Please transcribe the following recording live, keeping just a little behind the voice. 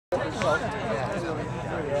So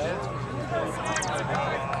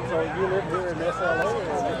you live here in SLA or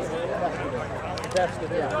that's the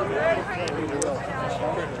deal?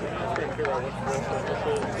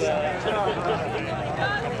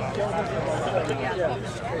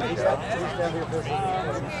 He's down here visiting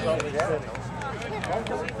Salt Lake City.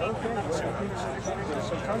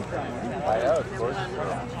 I know, of course. Awesome.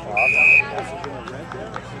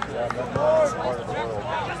 Yeah, that's part of the world.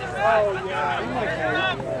 Oh, yeah.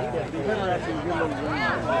 He's interesting. Good little room.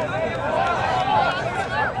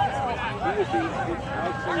 He would be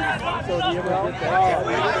nice. So do you ever get that?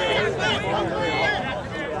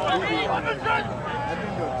 I've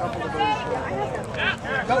been to a couple of those.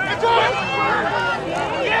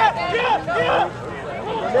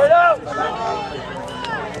 Get up!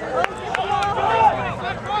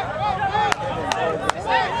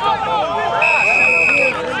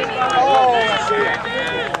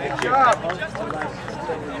 Good job.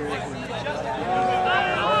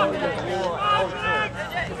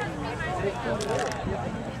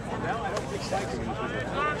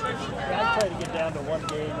 I try to get down to one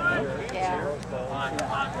game a year.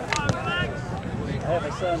 I have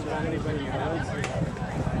a son that anybody who wants to.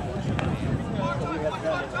 So we have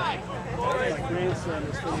kind of, my grandson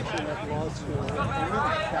is finishing up law school.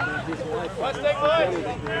 And his wife has a family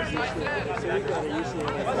that goes to UCLA. So we got a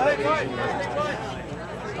UCLA.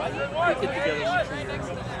 We get together and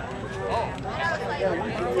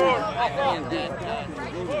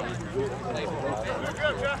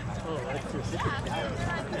train.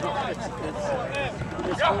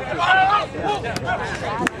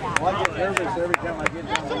 I get nervous every time I get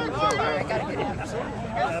down there. I gotta get in.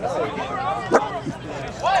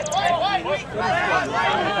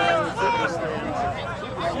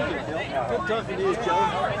 Good talking to you, Joe.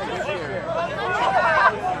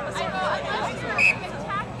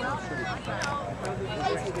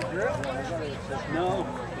 No.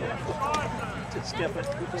 Just step it.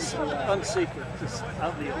 It's unsecret. Just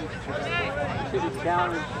out the old. Should have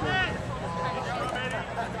challenged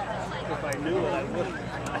if I knew it, I wouldn't.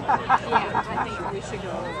 Yeah, I think we should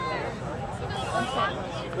go over there.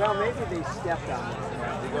 Well, maybe they stepped on it.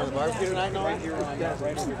 You go to the barbecue tonight, no? Right here on that,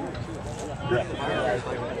 right over here.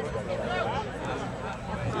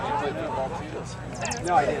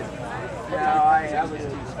 No, I didn't. No, I was too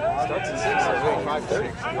small. Starts at 6, so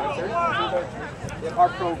 5:30. Our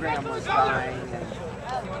program was dying. And,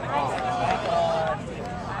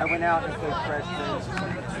 I went out and played freshman.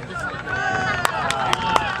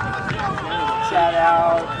 Sat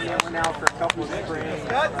out, and then went out for a couple of springs.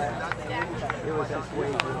 It was just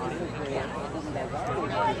way too long.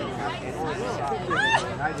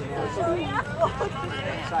 I didn't know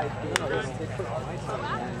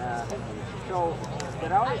so,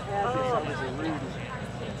 but I always had this, I was a Rudy.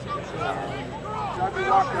 And so I'd be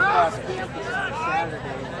walking across campus on a Saturday.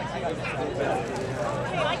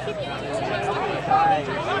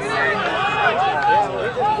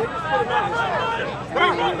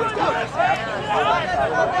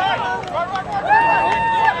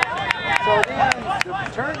 So then, the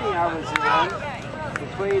fraternity I was in, we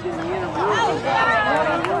played in the intramural,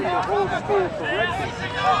 and we won the whole school for rugby.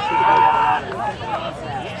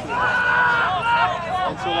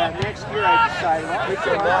 And so that next year I decided, well, we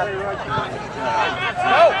should play rugby.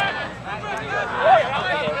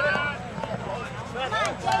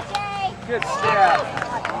 Good step.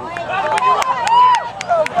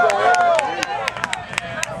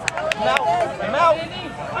 Mount.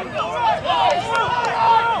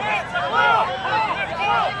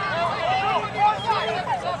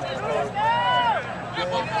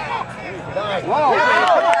 Whoa.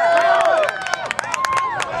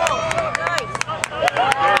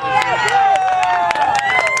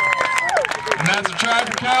 And that's a try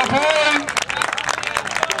for California.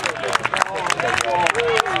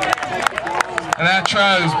 And that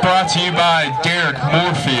try was brought to you by Derek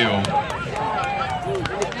Moorfield.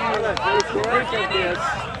 Think of this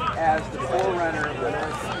as the forerunner of the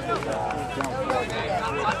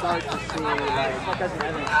start to see, like,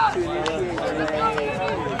 to initiate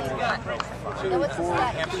two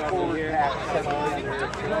forward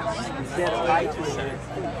packs instead of hiking it,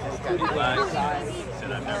 including the side.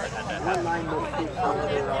 One line moves people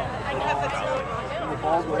further off the ball, and the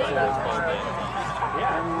ball goes out.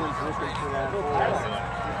 Everyone's looking for that ball,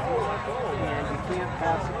 and you can't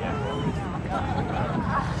pass it.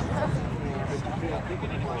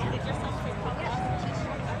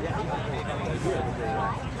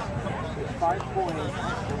 It's 5 points, and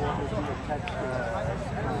what would be a touchdown.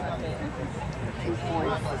 2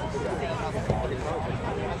 points.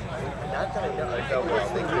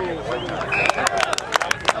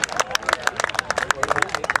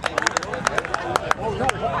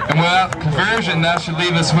 without conversion, that should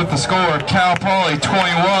leave us with the score Cal Poly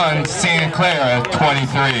 21, Santa Clara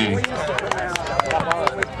 23.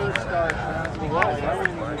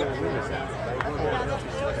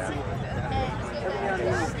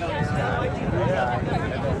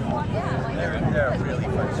 They're really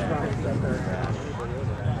fun.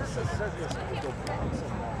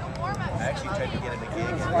 I actually tried to get him a gig.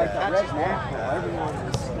 It's like a red mackerel. Everyone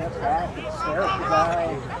just steps back and stares at the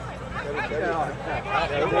guy. Look at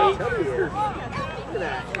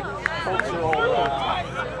that. Folks are all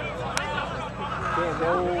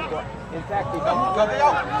in fact, they don't.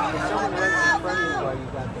 If someone runs in front of you while you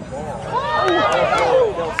got the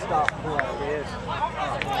ball, they'll stop play.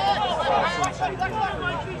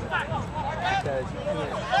 Because you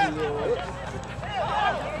can't feel it.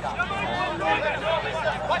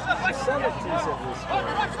 The subtleties of this game.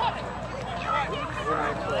 When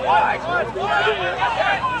I play,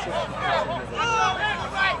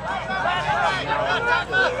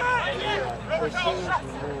 they change the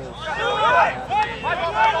rules.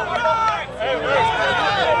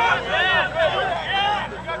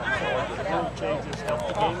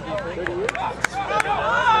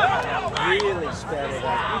 Really sped it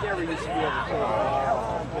up. You never used to be able to play the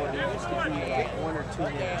ball. It used to be like 1 or 2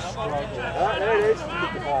 minutes struggle. Oh, there it is.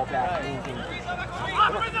 Get the ball back moving.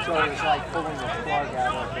 So it was like pulling the plug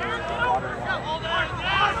out of the water line.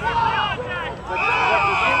 But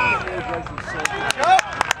the thing that made Reggie so good to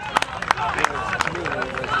me was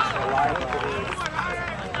just the liability.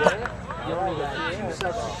 You only got 2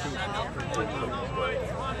 substitutions for 2 minutes.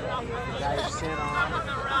 The guy is sent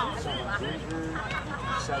on, someone's injured,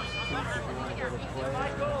 substitute if you want to go to play,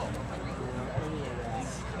 any of that.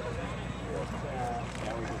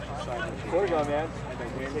 There you go, man.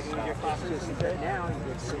 You're taking with your classes now, you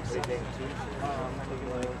get 6 a day.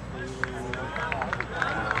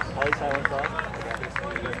 All these silent off?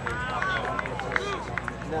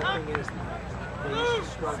 Nothing is, they used to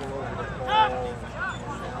struggle over the ball, and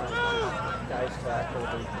guys tackle,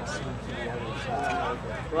 they can see to the other side.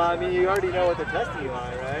 Well, I mean, you already know what they're testing you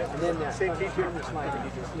on, right? And then that same teacher in the slide,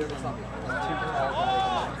 you just give them 2 tall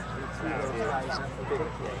guys, 3 guys up the big kick.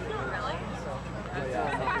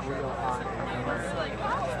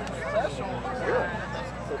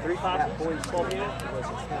 So 3 pops, 12 minutes?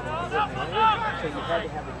 So you had to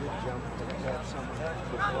have a good jump to have someone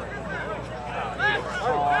before it.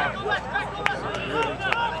 Really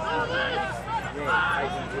tough.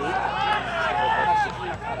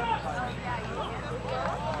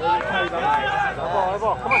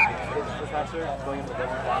 Ball, come on. It's Professor going in the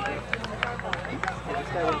back. This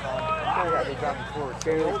guy was, they dropped him forward.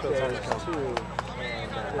 Too.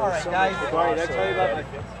 All right, guys. Barney, did I tell you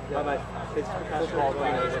about my kids' football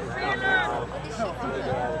guy? He's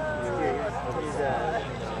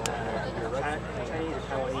Chinese or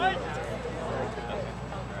Taiwanese.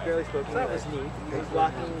 Barely spoken. That was neat. He's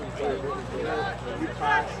walking into new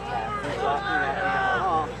class. He's walking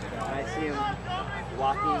out, and I see him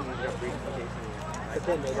walking and he's got briefcase. But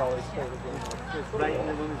then they'd always play the game. Right in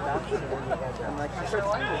the women's bathroom. I'm like, she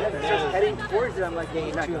starts heading towards it. I'm like, yeah,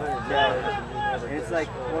 he's not going to And it's like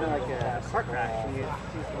one of like a car crash. And he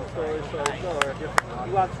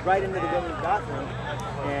walks right into the women's bathroom,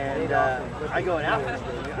 and I go out.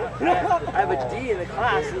 I have a D in the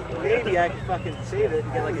class. Maybe I can fucking save it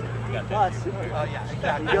and get like a D plus. He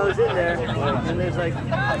goes in there, and there's like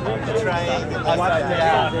watching the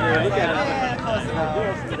hands, and they look at him like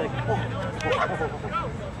this, and he's like, oh.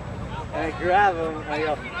 And I grab him, and I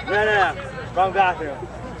go, no, wrong bathroom.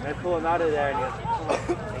 And I pull him out of there, and he goes, oh,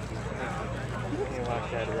 thank you. And he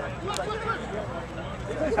walks out of there.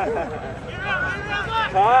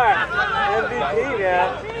 Car, MVP, man.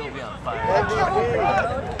 MVP.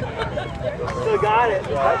 Still got it.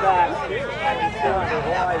 Right back.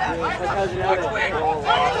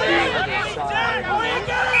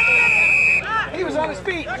 He was on his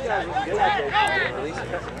feet.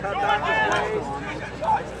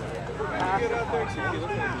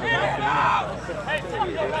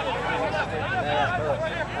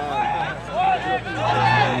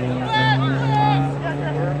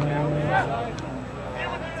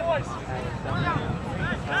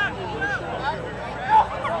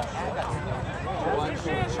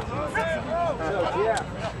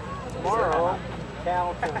 Tomorrow,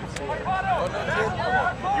 Cal comes here.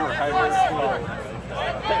 You were hiding.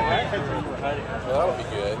 That'll be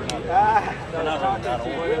good.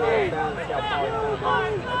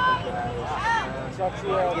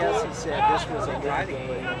 Yes, he said this was a good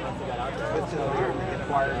game. But so you're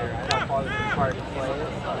required to play it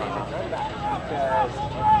because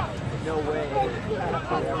no way you could ever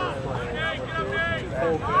play a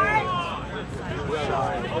whole game.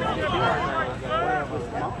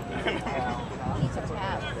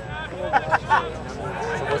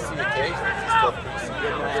 what's the occasion? Is it still pre-season?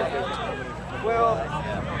 Well,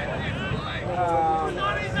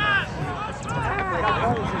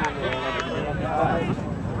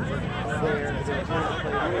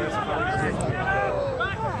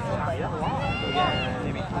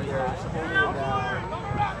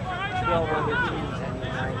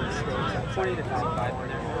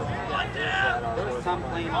 some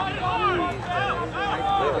playing on the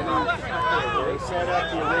they set up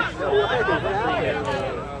the original.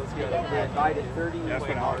 They invited 30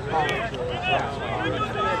 colleges.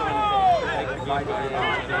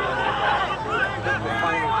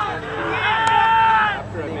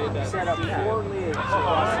 They set up 4 leagues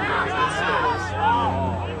across the United States.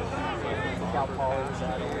 Cal Poly was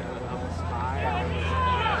out here.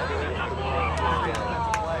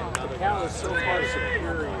 Cal is so far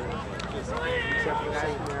superior, except for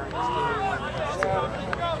sitting there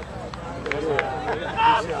and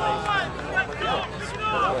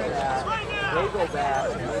they go back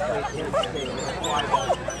and they play Penn State.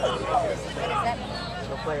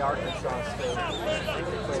 They'll play Arkansas State.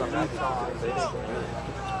 They'll play Utah.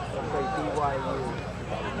 They'll play BYU.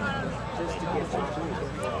 Just to get to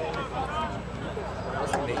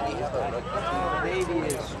Navy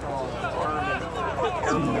is strong. Army,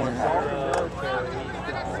 Air Force, all the military.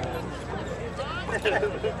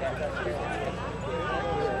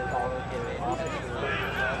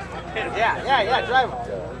 Yeah, drive them.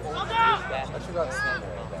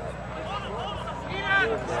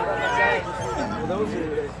 Those 3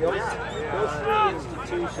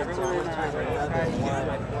 institutions are one time or another won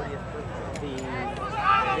the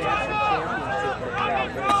national championship in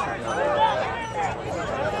foundation.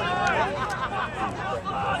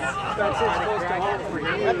 That's supposed to hold for you.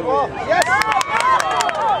 Yes!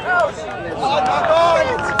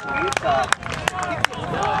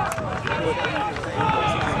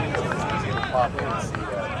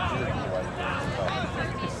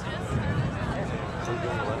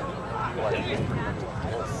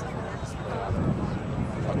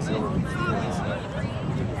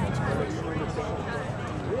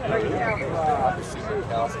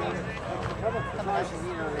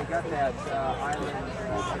 They got that island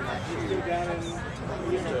down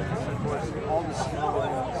in, of course, all the small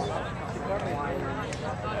ones.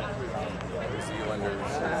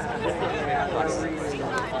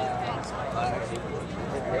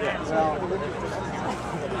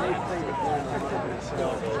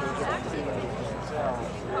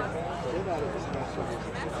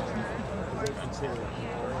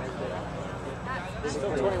 It's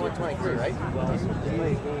still 21-23, right?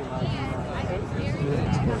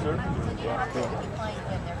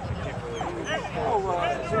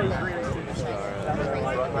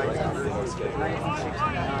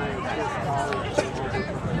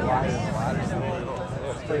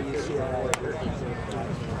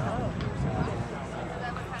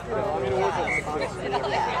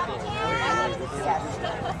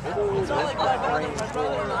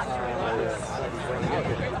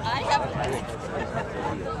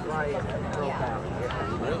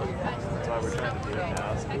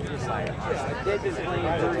 They've been playing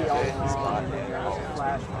 30 all along, and there was a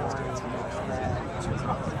flashpoint.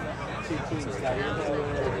 2 teams got into it,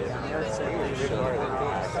 and they're saying they should have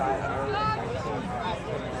outside.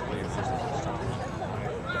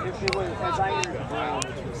 If it was, as I entered the ground,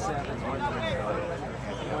 which was 7,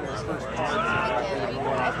 one of his first parts,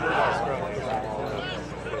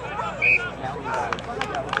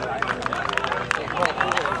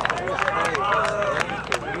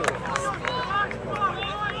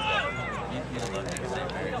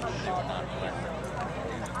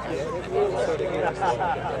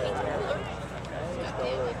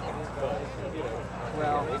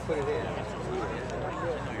 well, they put it in.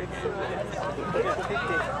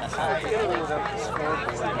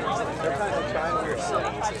 They're kind of trying to say.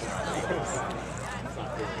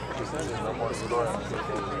 There's no more scoring.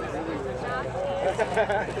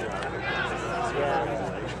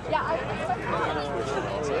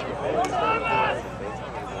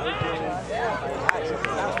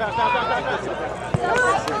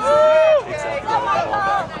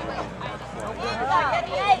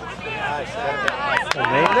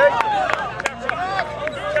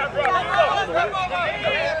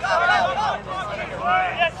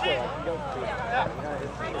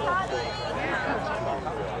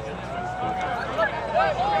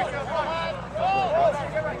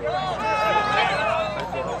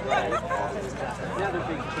 The other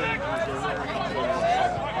big change is they went to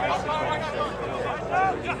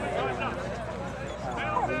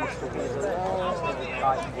bicycle. to be the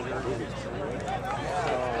cotton division. So,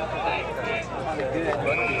 on a good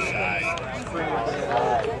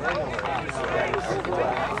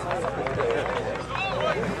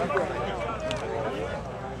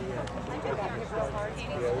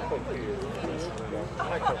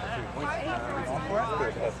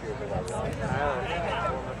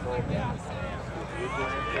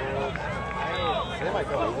They might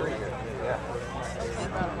go over here. Yeah.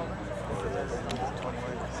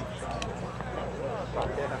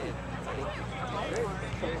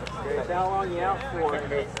 How long you out for? A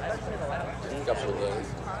couple of days.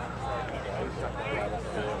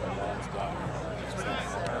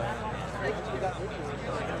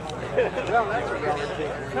 Well, that's a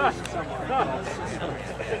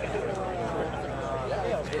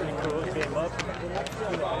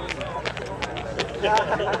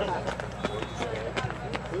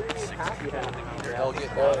They'll get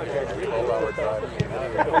down here. 12-hour drive.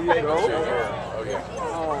 Oh, yeah.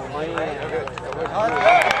 Oh, man.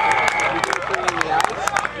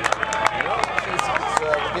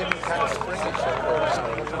 We're getting kind of springy shit there.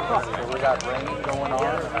 We got rain going on.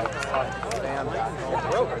 I just thought Stan got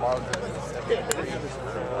home tomorrow.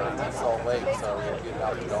 It's all late, so we'll get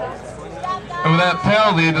out the dogs. And with that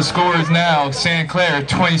penalty, the score is now Santa Clara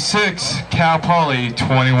 26, Cal Poly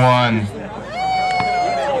 21.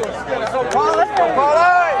 Go, Polly! Go,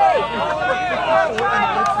 Polly!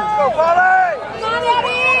 Go, Polly! Come on,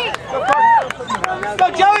 Eddie! Go,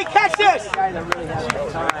 Joey, catch this! Guy that really has the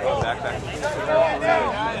time.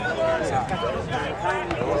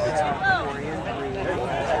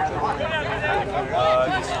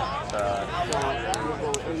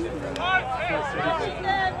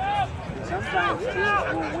 Sometimes teams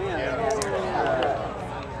will win in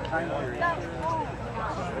time period.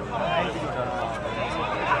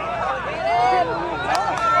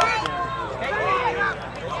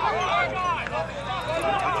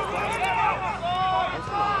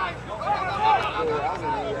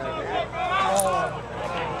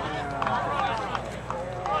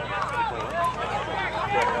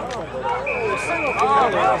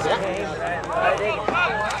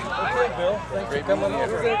 Great coming in.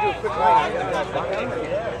 We're going to do a quick ride.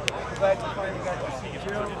 Glad you finally got to see you.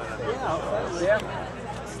 Yeah.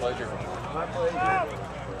 Pleasure. My pleasure.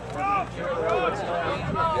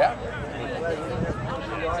 Yeah.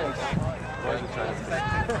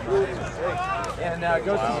 And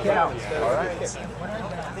go to the cows. All right. It's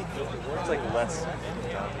like less.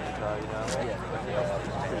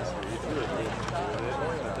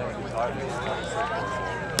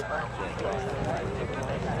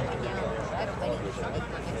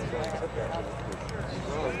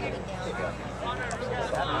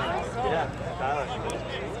 Yeah, Clara.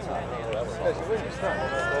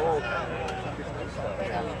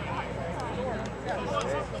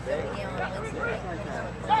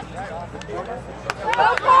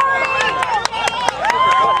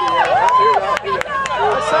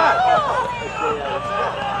 What's that?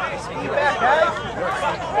 Speed back, guys.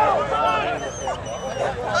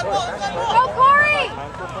 Go, Corey!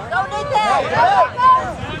 Go, Nathan! Go!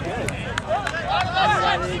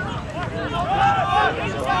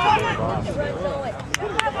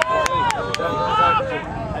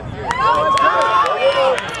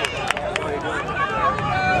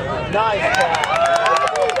 Nice pass.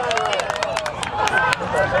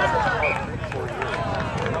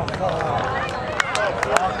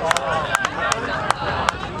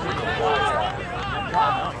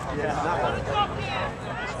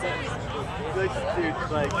 Good dude,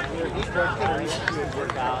 like he's working on his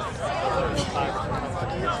workout.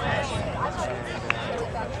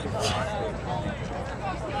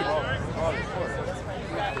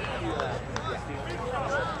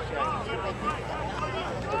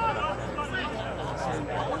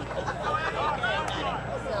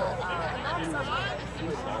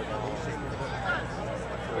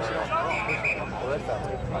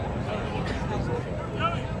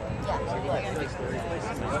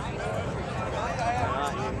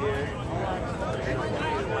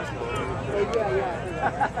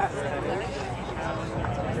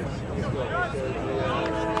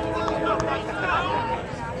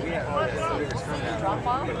 Drop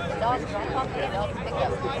off? The dogs drop off, the dogs pick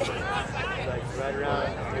up. Like right around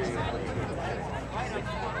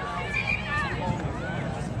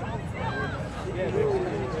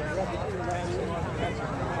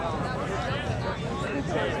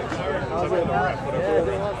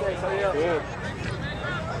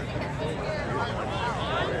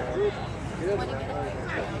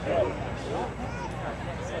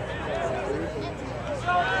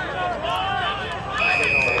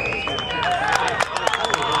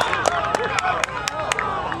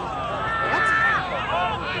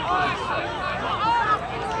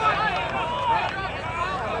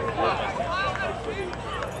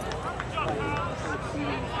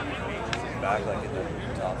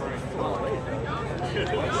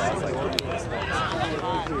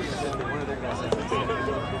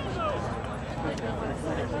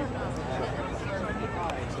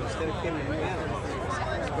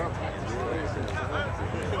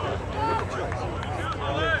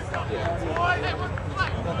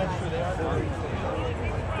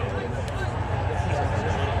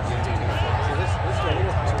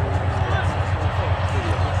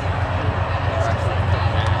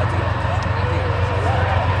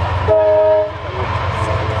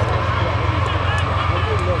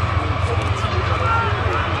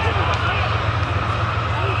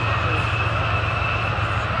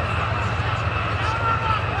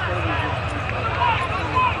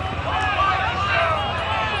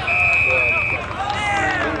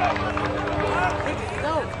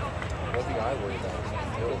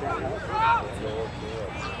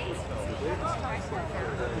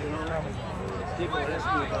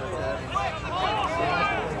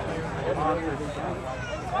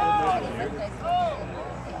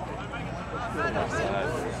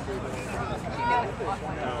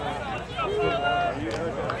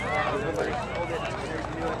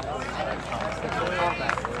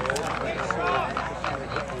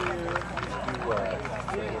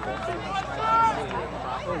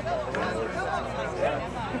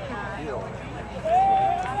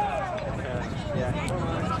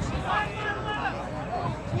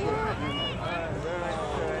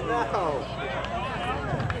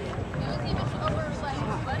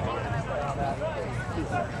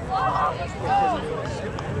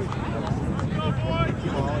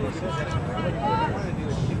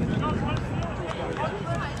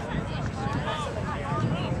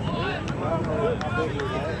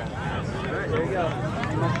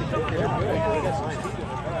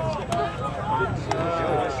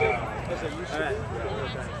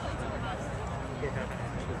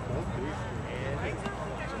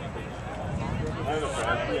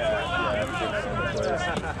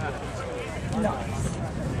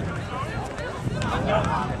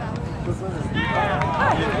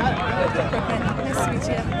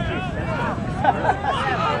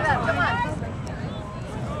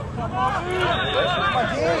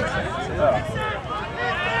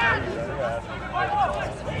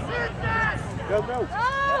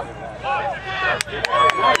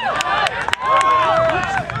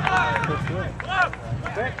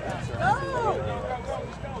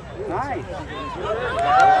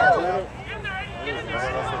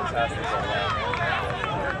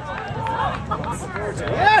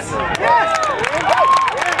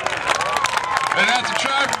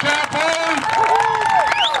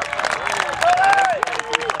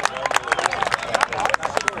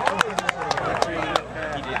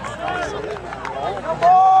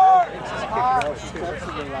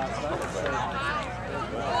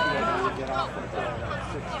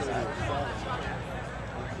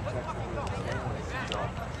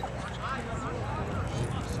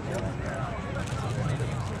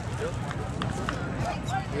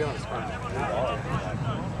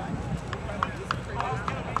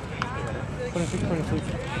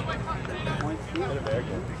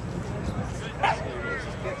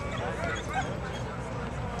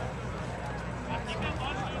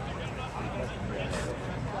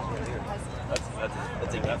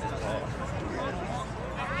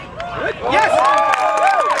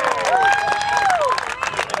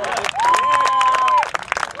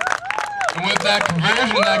That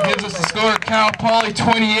conversion, that gives us the score at Cal Poly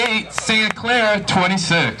 28, Santa Clara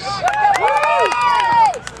 26.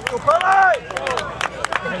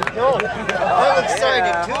 I'm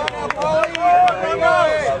excited too.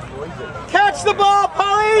 Catch the ball,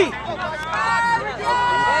 Polly!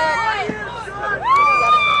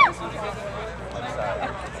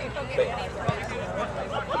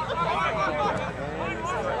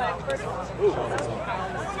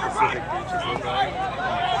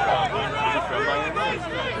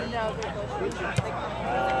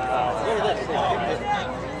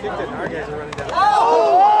 Our guys are running down.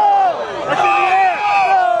 Oh! That's in the air!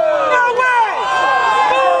 No way!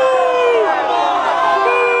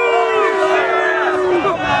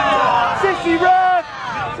 Sissy run!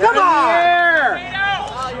 Come on!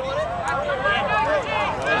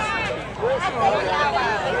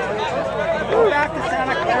 Go back to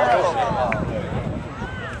Santa Clara.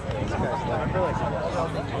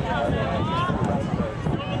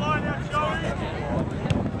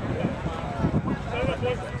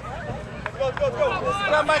 Go, go, go!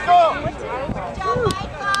 Come on, Michael! Good job,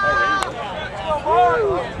 Michael!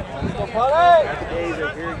 Let's go, Polly! The days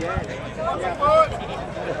are here again.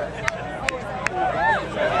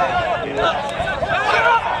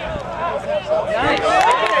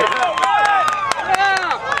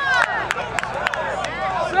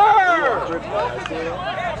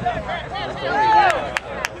 Sir!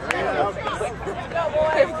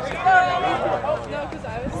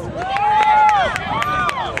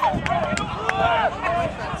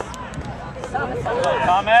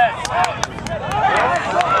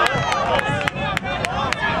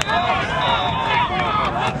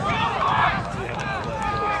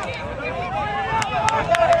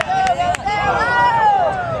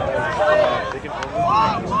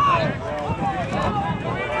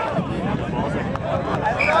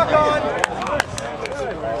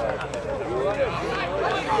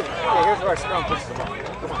 our scrum pushes the ball. Come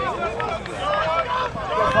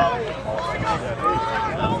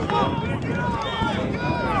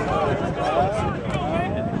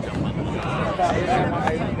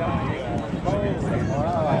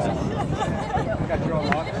got your own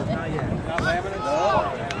locker? Not yet. Not laminate?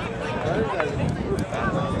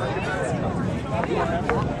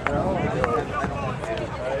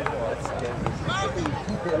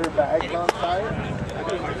 Their bags on site.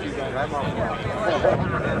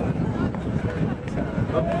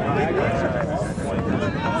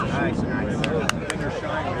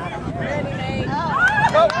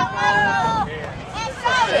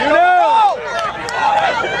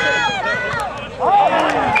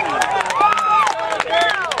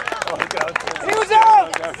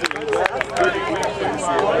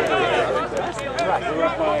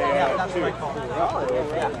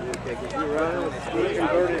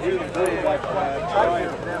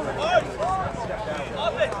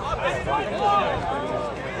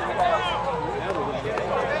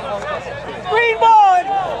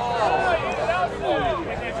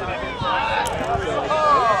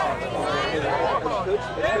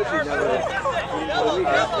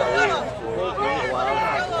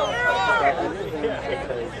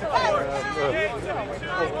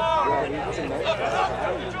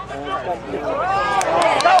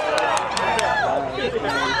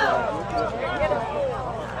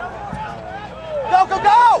 Go, go,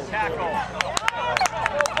 go!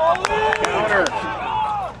 Counter.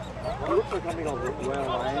 It looks like something called Royal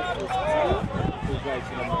Alliance. It's like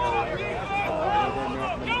some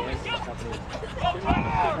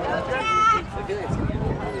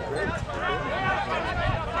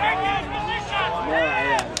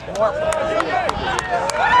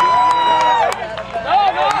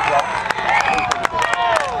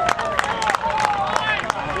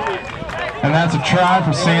And that's a try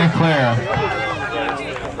for Santa Clara.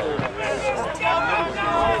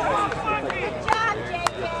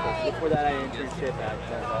 Before that, I had an internship at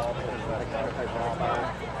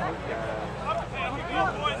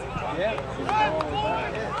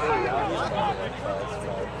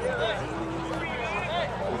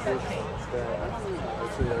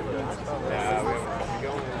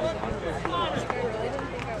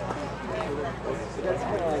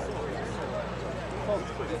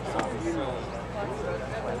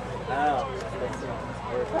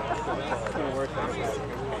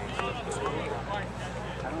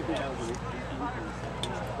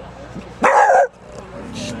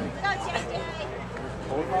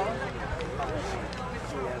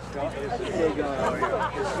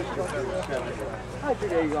How's your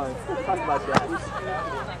day going? Let's talk about that.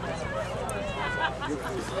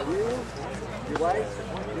 Your wife?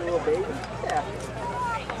 Your little baby? Yeah.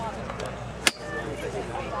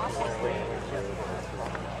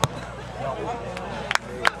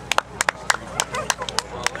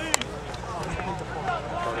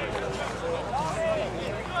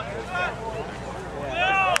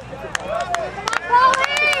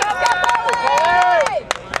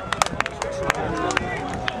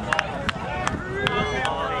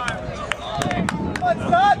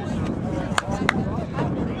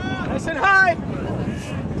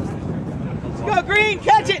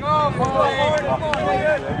 Catch it! Oh,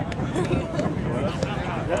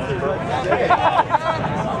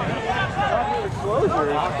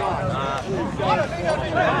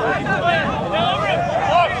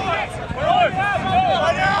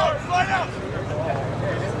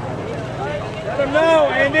 let him know,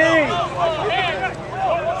 Andy!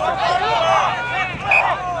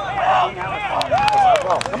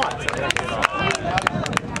 Come on.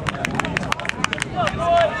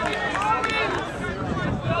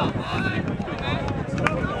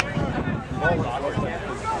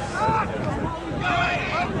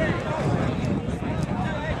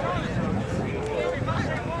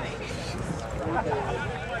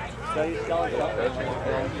 So you sell something.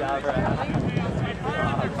 Good job,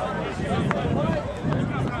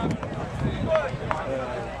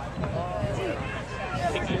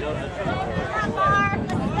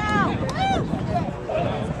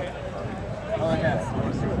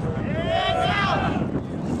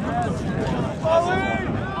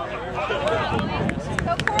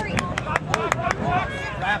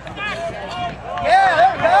 Yeah,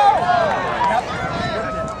 there we go!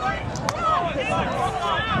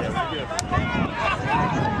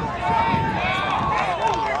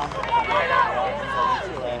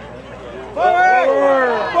 Forward!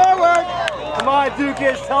 Forward! Come on,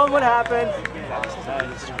 Dukas, tell him what happened.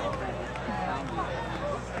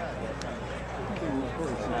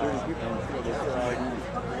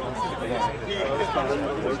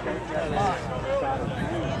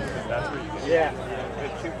 Yeah.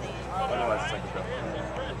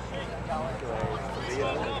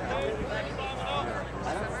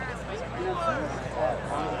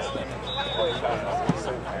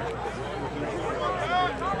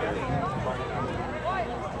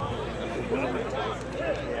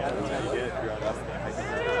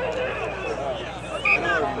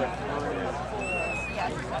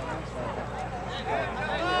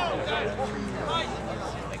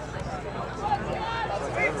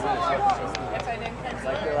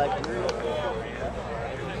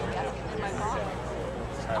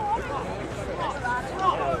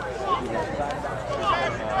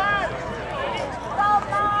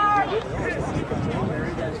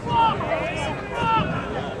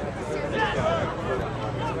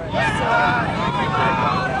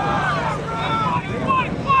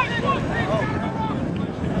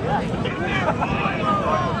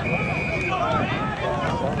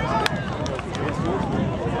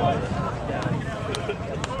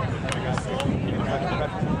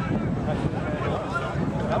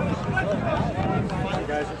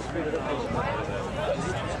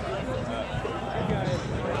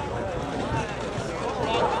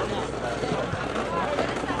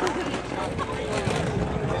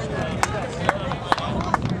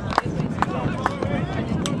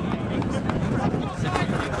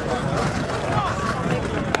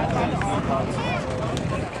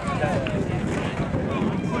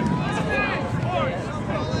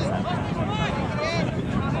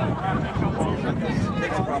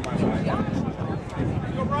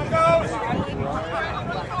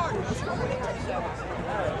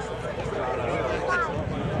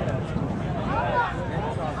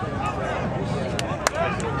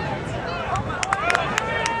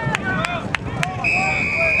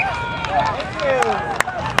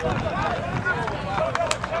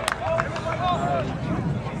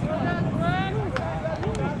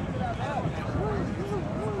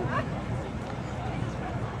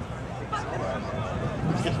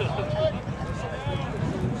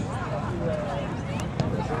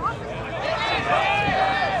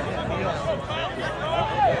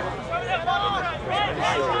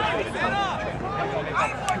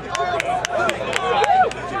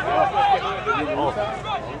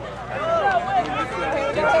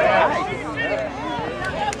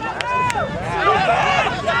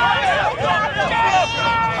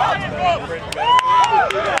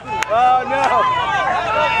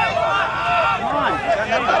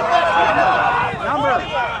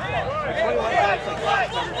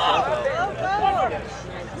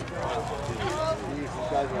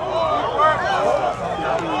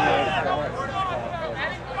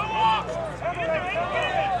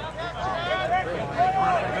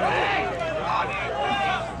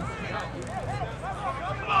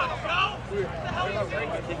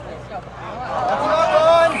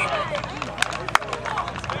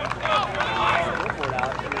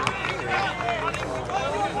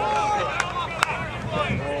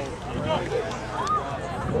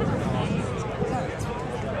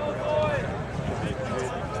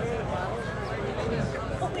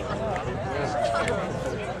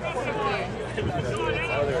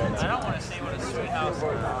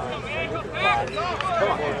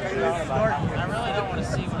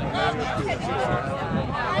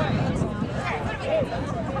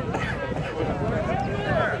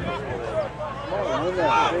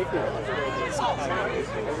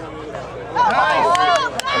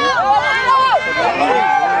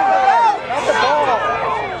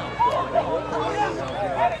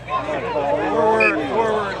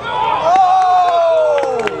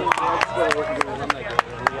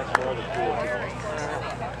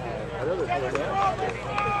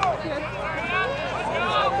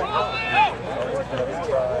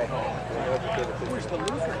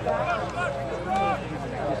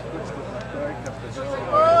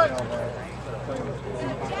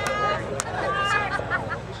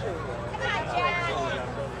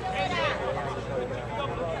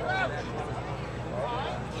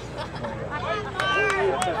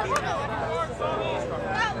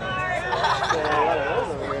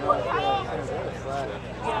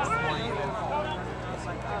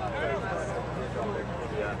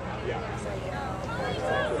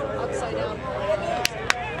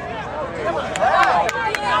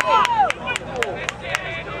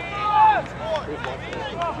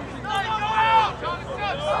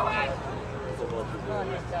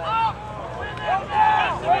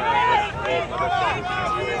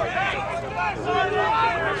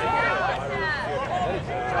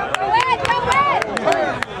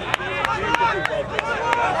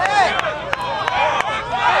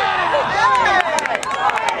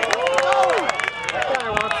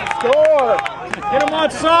 Get him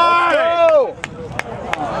on side! Go!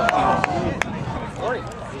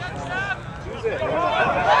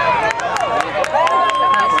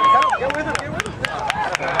 Get with him, get with him.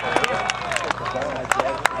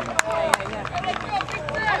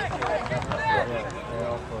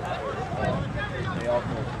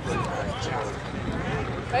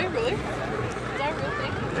 Are you really? Is that a real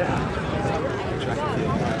thing? Yeah.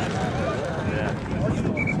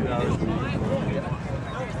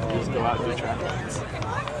 Just go out and do track lines.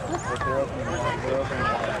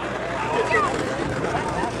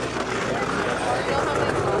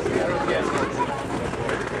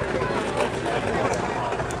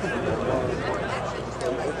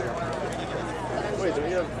 Wait, do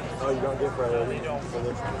you have... Oh, you don't get priority for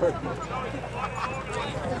this part?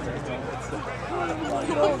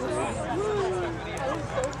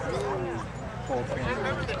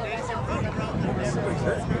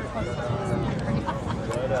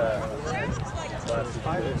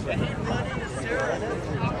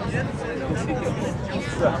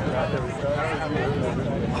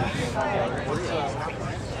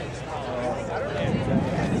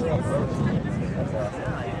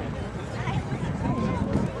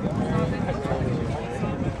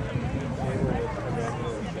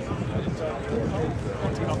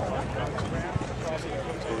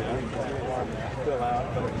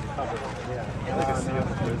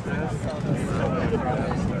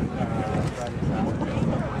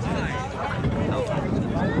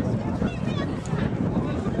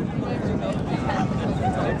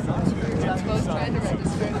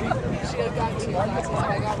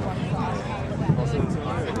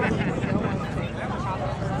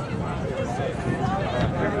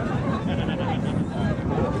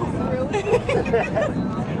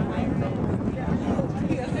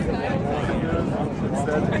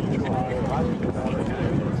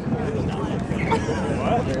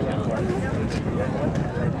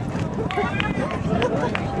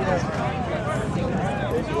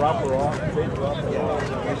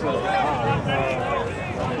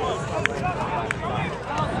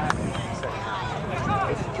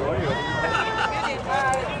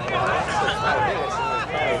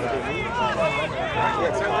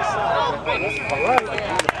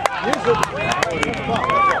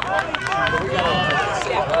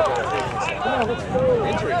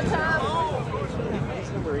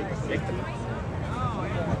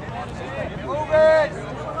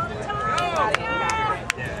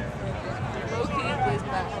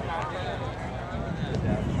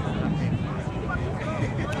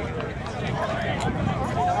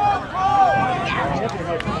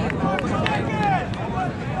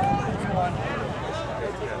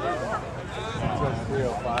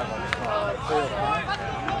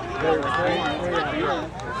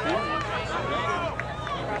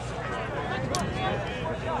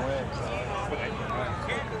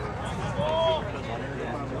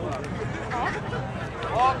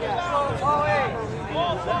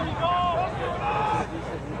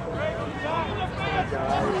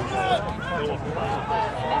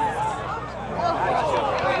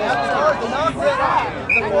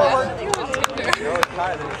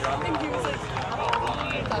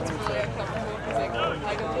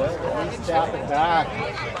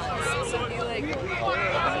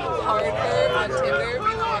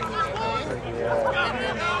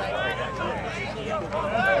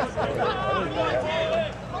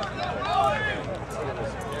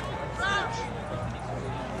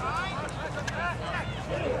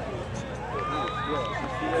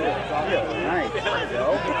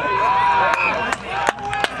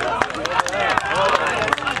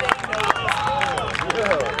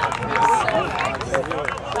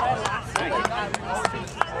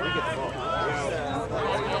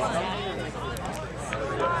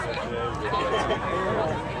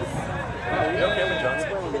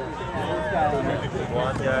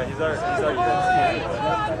 Yeah, he's our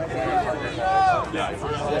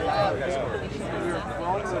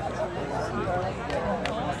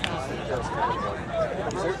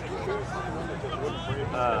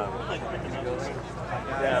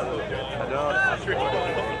yeah, a little bit. I don't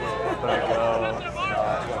but I go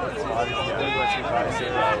obviously I let you guys say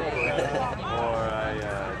that or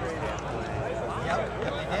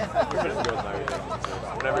I just goes and everything. So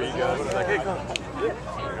whenever he goes, he's like, hey, come.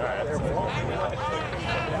 Alright.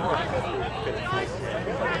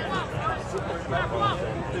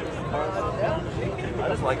 I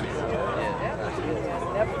just like these.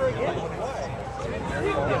 Never again.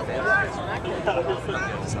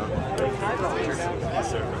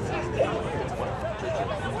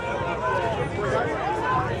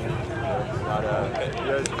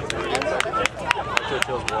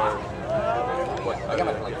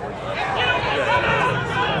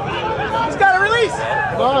 He's got a release!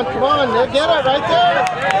 Come on, they'll get it right there.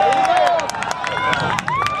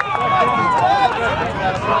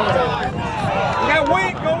 You got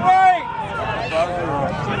weight, go right!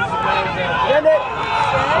 Send it.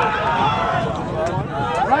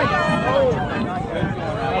 Right.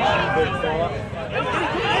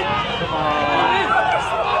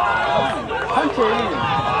 Punch it in.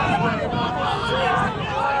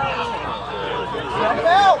 Jump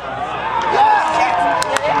out.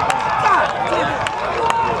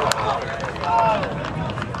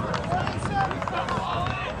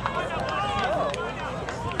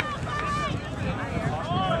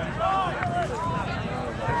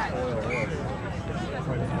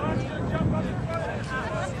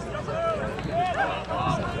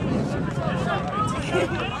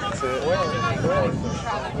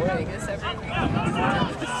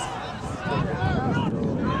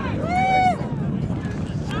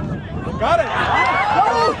 Got it!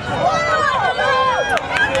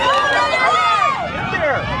 Get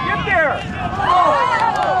there! Get there!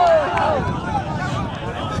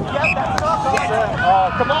 Oh,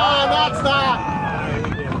 come on, that's not.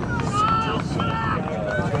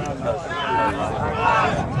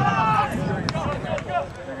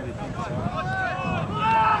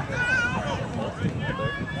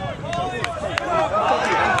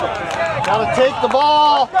 Gotta take the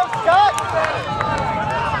ball.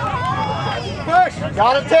 Push.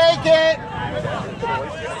 Gotta take it.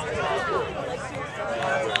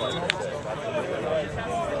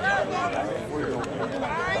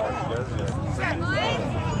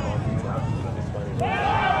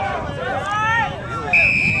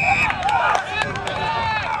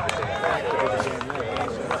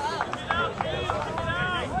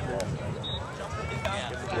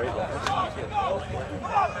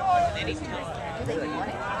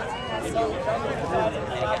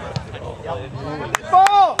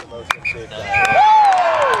 Ball!